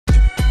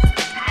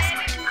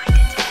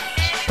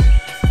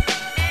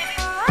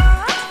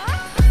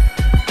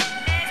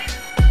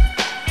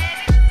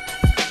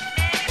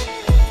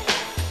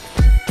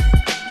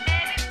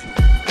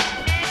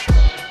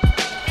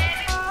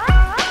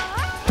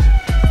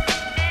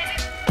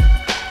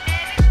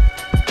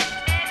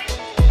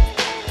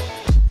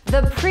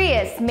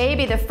Prius may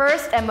be the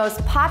first and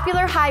most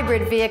popular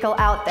hybrid vehicle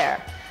out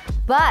there,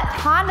 but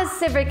Honda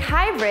Civic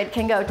Hybrid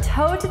can go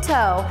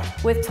toe-to-toe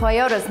with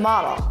Toyota's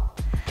model.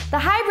 The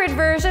hybrid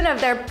version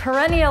of their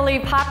perennially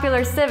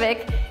popular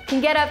Civic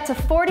can get up to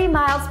 40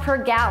 miles per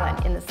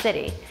gallon in the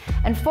city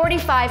and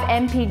 45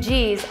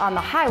 MPGs on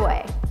the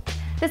highway.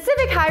 The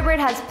Civic Hybrid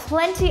has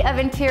plenty of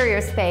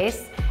interior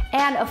space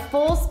and a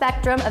full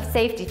spectrum of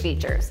safety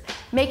features,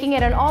 making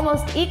it an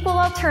almost equal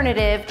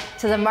alternative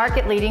to the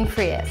market-leading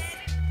Prius.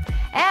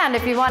 And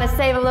if you want to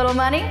save a little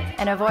money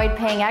and avoid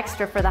paying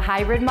extra for the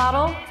hybrid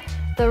model,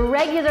 the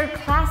regular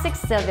classic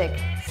Civic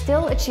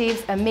still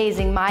achieves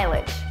amazing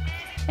mileage.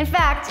 In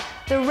fact,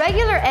 the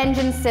regular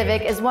engine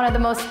Civic is one of the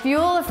most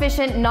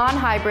fuel-efficient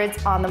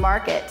non-hybrids on the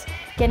market,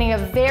 getting a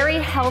very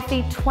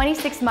healthy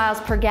 26 miles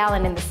per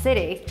gallon in the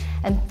city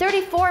and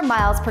 34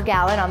 miles per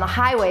gallon on the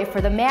highway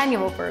for the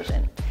manual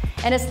version,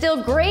 and a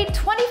still great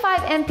 25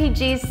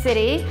 MPGs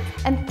city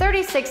and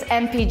 36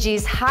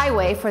 MPGs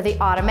highway for the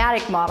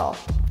automatic model.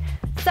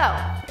 So,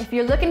 if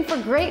you're looking for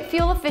great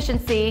fuel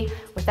efficiency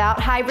without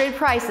hybrid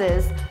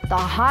prices, the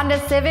Honda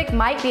Civic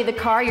might be the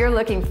car you're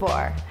looking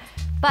for.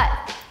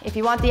 But if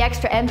you want the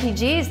extra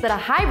MPGs that a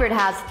hybrid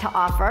has to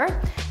offer,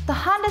 the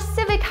Honda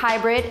Civic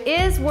Hybrid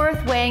is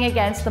worth weighing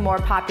against the more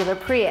popular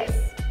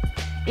Prius.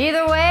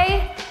 Either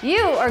way, you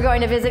are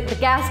going to visit the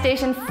gas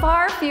station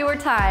far fewer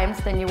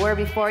times than you were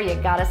before you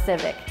got a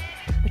Civic,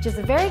 which is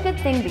a very good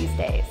thing these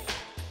days.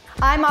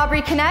 I'm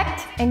Aubrey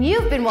Connect, and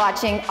you've been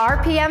watching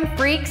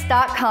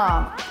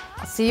rpmfreaks.com.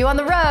 I'll see you on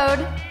the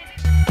road.